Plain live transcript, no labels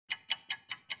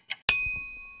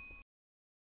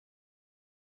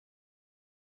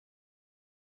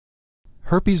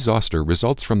Herpes zoster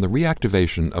results from the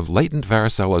reactivation of latent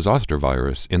varicella zoster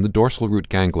virus in the dorsal root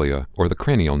ganglia, or the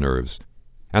cranial nerves,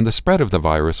 and the spread of the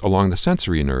virus along the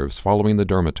sensory nerves following the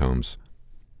dermatomes.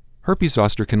 Herpes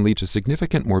zoster can lead to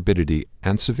significant morbidity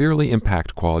and severely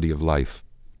impact quality of life.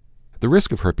 The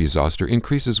risk of herpes zoster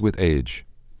increases with age.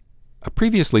 A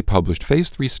previously published Phase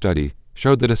 3 study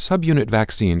showed that a subunit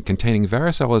vaccine containing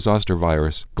varicella zoster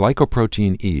virus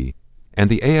glycoprotein E and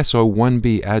the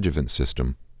ASO1B adjuvant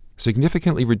system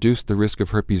significantly reduced the risk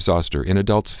of herpes zoster in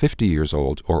adults 50 years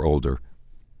old or older.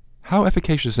 How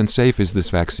efficacious and safe is this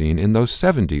vaccine in those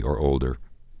 70 or older?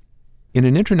 In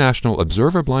an international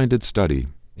observer-blinded study,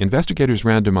 investigators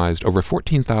randomized over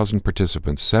 14,000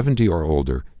 participants 70 or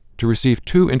older to receive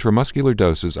 2 intramuscular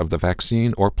doses of the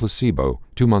vaccine or placebo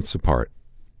 2 months apart.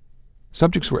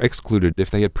 Subjects were excluded if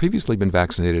they had previously been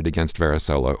vaccinated against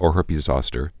varicella or herpes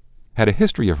zoster, had a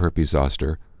history of herpes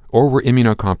zoster, or were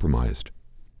immunocompromised.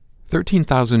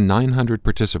 13,900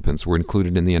 participants were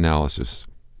included in the analysis.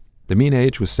 The mean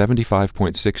age was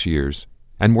 75.6 years,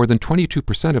 and more than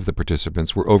 22% of the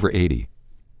participants were over 80.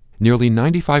 Nearly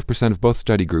 95% of both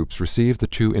study groups received the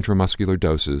 2 intramuscular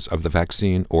doses of the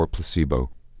vaccine or placebo.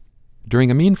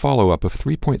 During a mean follow-up of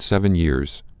 3.7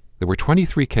 years, there were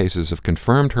 23 cases of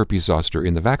confirmed herpes zoster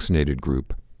in the vaccinated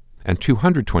group and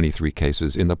 223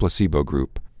 cases in the placebo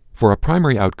group, for a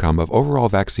primary outcome of overall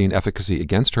vaccine efficacy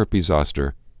against herpes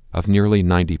zoster of nearly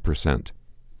 90%.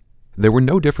 There were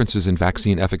no differences in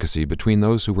vaccine efficacy between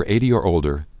those who were 80 or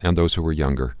older and those who were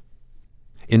younger.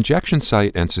 Injection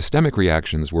site and systemic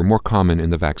reactions were more common in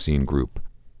the vaccine group.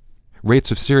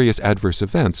 Rates of serious adverse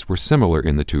events were similar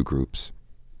in the 2 groups.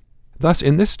 Thus,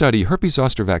 in this study, herpes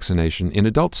zoster vaccination in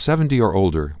adults 70 or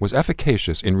older was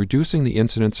efficacious in reducing the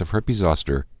incidence of herpes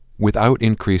zoster without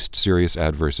increased serious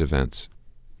adverse events.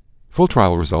 Full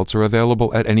trial results are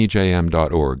available at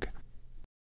NEJM.org.